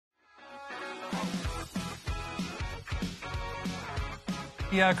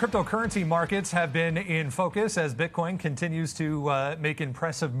Yeah, cryptocurrency markets have been in focus as Bitcoin continues to make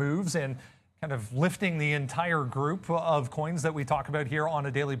impressive moves and kind of lifting the entire group of coins that we talk about here on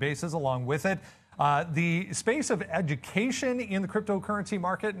a daily basis along with it. The space of education in the cryptocurrency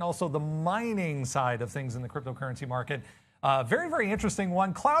market and also the mining side of things in the cryptocurrency market. Very, very interesting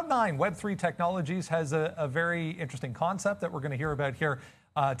one. Cloud9 Web3 Technologies has a very interesting concept that we're going to hear about here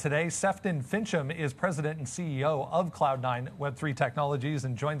today. Sefton Fincham is president and CEO of Cloud9 Web3 Technologies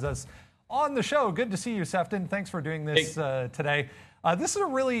and joins us on the show. Good to see you, Sefton. Thanks for doing this today. This is a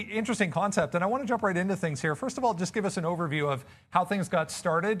really interesting concept, and I want to jump right into things here. First of all, just give us an overview of how things got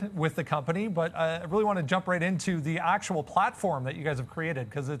started with the company, but I really want to jump right into the actual platform that you guys have created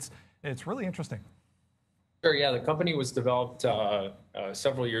because it's really interesting. Sure. Yeah, the company was developed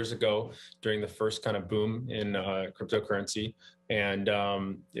several years ago during the first kind of boom in cryptocurrency, and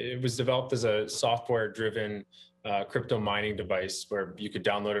it was developed as a software-driven crypto mining device where you could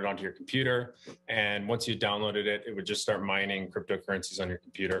download it onto your computer, and once you downloaded it, it would just start mining cryptocurrencies on your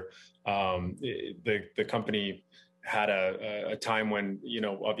computer. The company had a time when,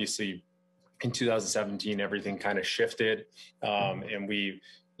 obviously in 2017 everything kind of shifted, and we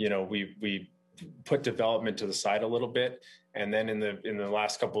put development to the side a little bit, and then in the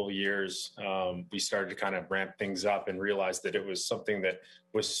last couple of years, we started to kind of ramp things up and realized that it was something that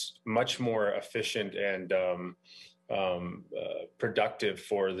was much more efficient and productive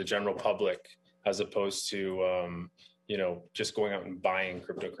for the general public as opposed to just going out and buying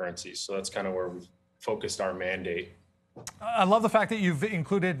cryptocurrencies. So that's kind of where we've focused our mandate. I love the fact that you've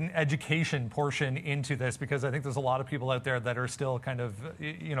included an education portion into this because I think there's a lot of people out there that are still kind of,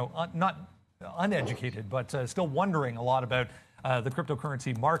 not uneducated, but still wondering a lot about the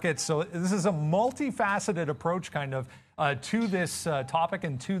cryptocurrency market. So this is a multifaceted approach kind of to this topic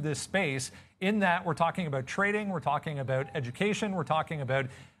and to this space in that we're talking about trading, we're talking about education, we're talking about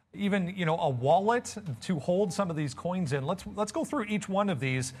even, a wallet to hold some of these coins in. Let's go through each one of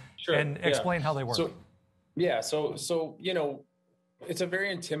these and explain how they work. So it's a very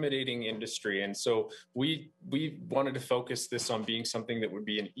intimidating industry, and so we wanted to focus this on being something that would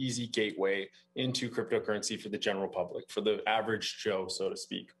be an easy gateway into cryptocurrency for the general public, for the average Joe, so to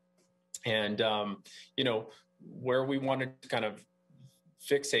speak. And where we wanted to kind of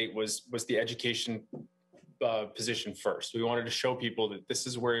fixate was the education position first. We wanted to show people that this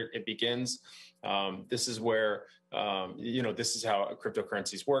is where it begins. This is where this is how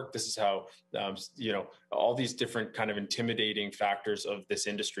cryptocurrencies work. This is how all these different kind of intimidating factors of this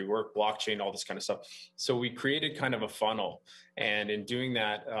industry work, blockchain, all this kind of stuff. So we created kind of a funnel, and in doing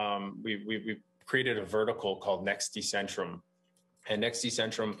that, we created a vertical called Next Decentrum. And Next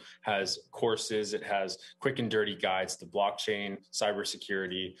Decentrum has courses, it has quick and dirty guides to blockchain,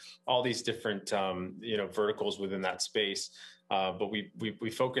 cybersecurity, all these different verticals within that space. But we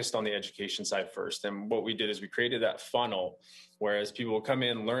focused on the education side first. And what we did is we created that funnel, whereas people will come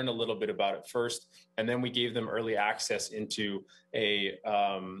in, learn a little bit about it first, and then we gave them early access into a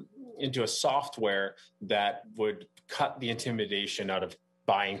software that would cut the intimidation out of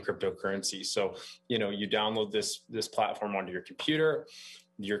buying cryptocurrency. So, you download this platform onto your computer.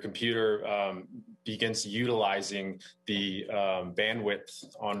 Your computer begins utilizing the bandwidth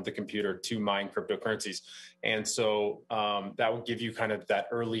on the computer to mine cryptocurrencies. And so that would give you kind of that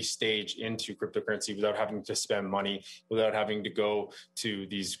early stage into cryptocurrency without having to spend money, without having to go to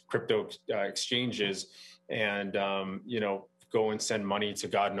these crypto exchanges and, go and send money to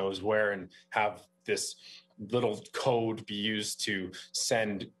God knows where and have this little code be used to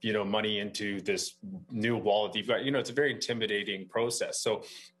send, money into this new wallet you've got. It's a very intimidating process. So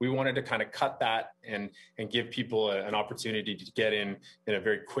we wanted to kind of cut that and give people an opportunity to get in a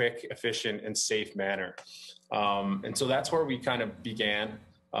very quick, efficient, and safe manner. And so that's where we kind of began.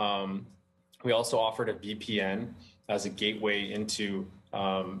 We also offered a VPN as a gateway into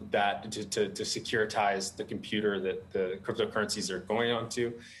that to securitize the computer that the cryptocurrencies are going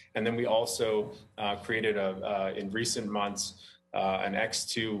onto. And then we also created in recent months an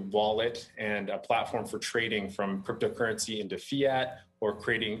X2 wallet and a platform for trading from cryptocurrency into fiat, or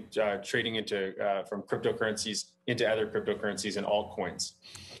trading into from cryptocurrencies into other cryptocurrencies and altcoins.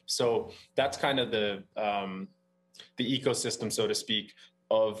 So that's kind of the ecosystem, so to speak,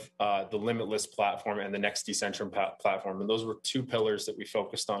 of the Limitless platform and the Next Decentrum platform. And those were two pillars that we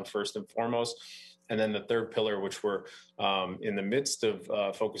focused on first and foremost. And then the third pillar, which we're in the midst of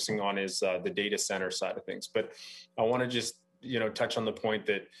focusing on, is the data center side of things. But I want to just touch on the point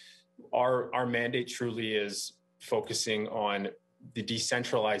that our mandate truly is focusing on the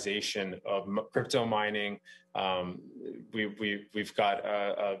decentralization of crypto mining. We've got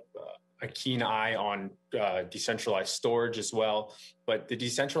a a keen eye on decentralized storage as well. But the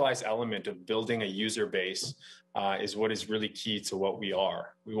decentralized element of building a user base is what is really key to what we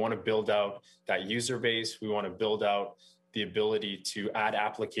are. We want to build out that user base. We want to build out the ability to add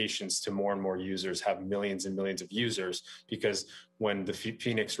applications to more and more users, have millions and millions of users, because when the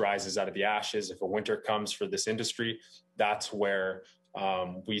phoenix rises out of the ashes, if a winter comes for this industry, that's where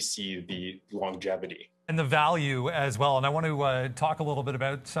we see the longevity. And the value as well. And I want to talk a little bit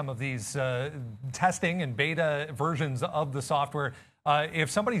about some of these testing and beta versions of the software. If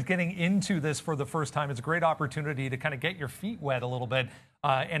somebody's getting into this for the first time, it's a great opportunity to kind of get your feet wet a little bit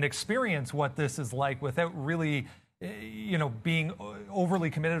and experience what this is like without really being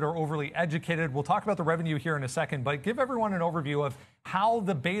overly committed or overly educated. We'll talk about the revenue here in a second, but give everyone an overview of how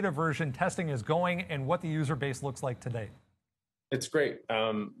the beta version testing is going and what the user base looks like today. It's great.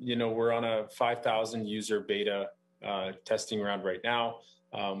 We're on a 5,000 user beta testing round right now.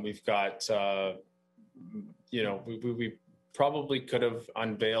 We've got, we probably could have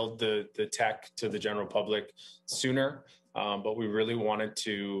unveiled the tech to the general public sooner, but we really wanted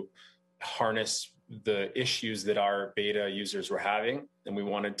to harness the issues that our beta users were having, and we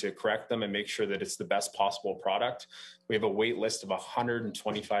wanted to correct them and make sure that it's the best possible product. We have a wait list of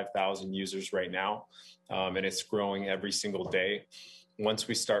 125,000 users right now, and it's growing every single day. Once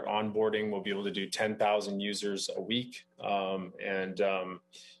we start onboarding, we'll be able to do 10,000 users a week,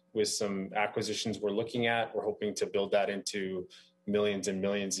 with some acquisitions we're looking at, we're hoping to build that into millions and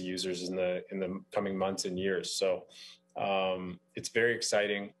millions of users in the coming months and years. So it's very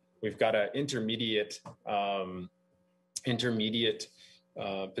exciting. We've got an intermediate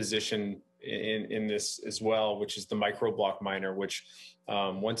position in this as well, which is the micro block miner, which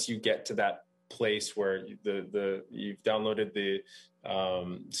once you get to that place where you've downloaded the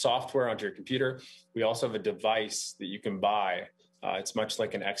software onto your computer, we also have a device that you can buy. It's much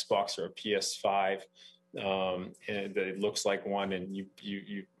like an Xbox or a PS5, and it looks like one, and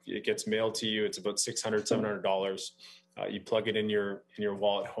it gets mailed to you. It's about $600, $700. You plug it in your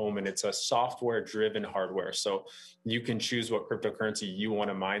wallet home, and it's a software-driven hardware. So you can choose what cryptocurrency you want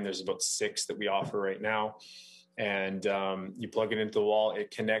to mine. There's about 6 that we offer right now. And you plug it into the wall.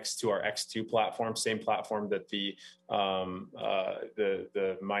 It connects to our X2 platform, same platform that the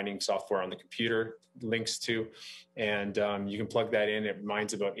mining software on the computer links to. And you can plug that in. It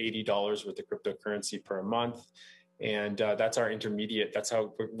mines about $80 worth of cryptocurrency per month. And that's our intermediate. That's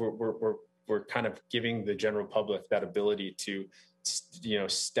how we're kind of giving the general public that ability to,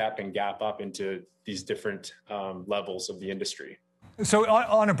 step and gap up into these different levels of the industry. So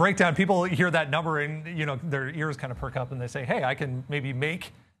on a breakdown, people hear that number and their ears kind of perk up and they say, "Hey, I can maybe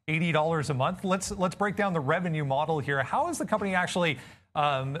make $80 a month." Let's break down the revenue model here. How is the company actually,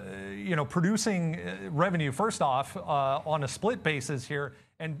 producing revenue? First off, on a split basis here,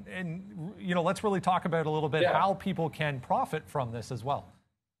 and let's really talk about a little bit how people can profit from this as well.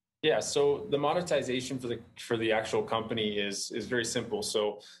 Yeah, so the monetization for the actual company is very simple.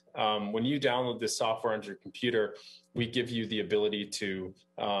 So when you download this software onto your computer, we give you the ability to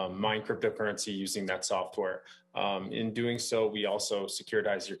mine cryptocurrency using that software. In doing so, we also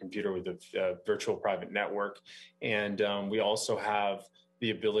securitize your computer with a virtual private network, and we also have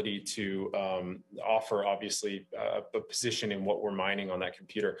the ability to offer, obviously, a position in what we're mining on that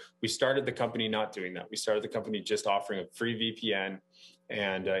computer. We started the company not doing that. We started the company just offering a free VPN.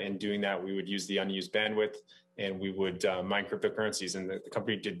 And in doing that, we would use the unused bandwidth, and we would mine cryptocurrencies. And the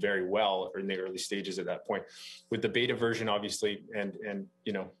company did very well in the early stages at that point. With the beta version, obviously, and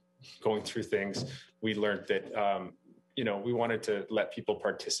going through things, we learned that we wanted to let people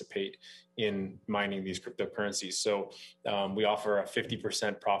participate in mining these cryptocurrencies. So we offer a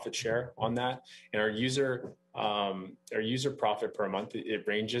 50% profit share on that, and our user profit per month, it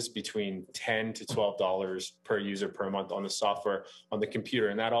ranges between $10 to $12 per user per month on the software on the computer,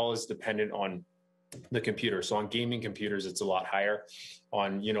 and that all is dependent on the computer. So on gaming computers, it's a lot higher.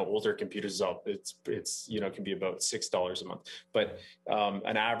 On older computers, it's can be about $6 a month. But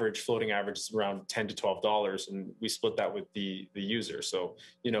an floating average is around $10 to $12, and we split that with the user. So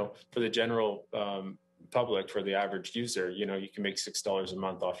for the general public, for the average user, you can make $6 a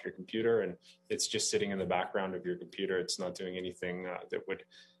month off your computer, and it's just sitting in the background of your computer. It's not doing anything that would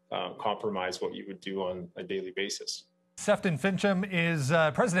compromise what you would do on a daily basis. Sefton Fincham is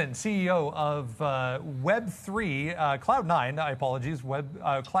president and CEO of Web3, Cloud9,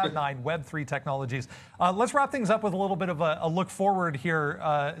 Cloud9 Web3 Technologies. Let's wrap things up with a little bit of a look forward here,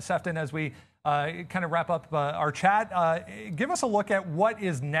 Sefton, as we kind of wrap up our chat. Give us a look at what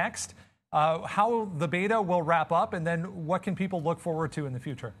is next, how the beta will wrap up, and then what can people look forward to in the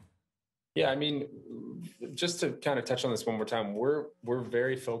future? Yeah, I mean, just to kind of touch on this one more time, we're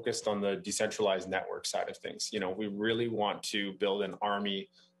very focused on the decentralized network side of things. You know, we really want to build an army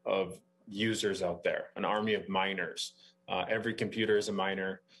of users out there, an army of miners. Every computer is a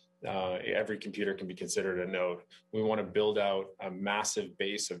miner. Every computer can be considered a node. We want to build out a massive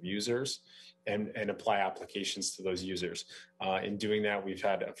base of users and apply applications to those users. In doing that, we've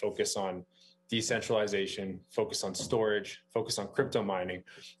had a focus on decentralization, focus on storage, focus on crypto mining,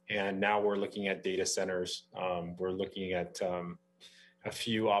 and now we're looking at data centers. We're looking at a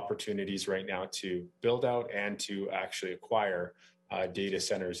few opportunities right now to build out and to actually acquire data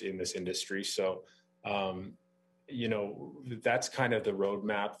centers in this industry. So, you know, that's kind of the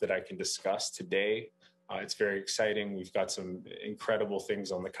roadmap that I can discuss today. It's very exciting. We've got some incredible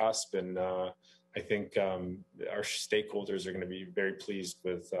things on the cusp, and I think our stakeholders are going to be very pleased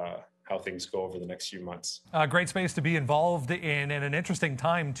with how things go over the next few months. Great space to be involved in, and an interesting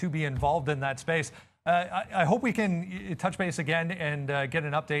time to be involved in that space. I hope we can touch base again and get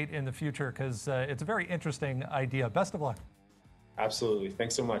an update in the future, because it's a very interesting idea. Best of luck. Absolutely.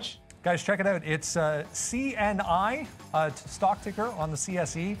 Thanks so much. Guys, check it out. It's CNI, stock ticker on the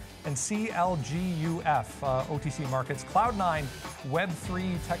CSE, and CLGUF, OTC markets, Cloud9,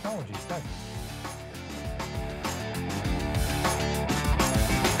 Web3 technologies. Guys.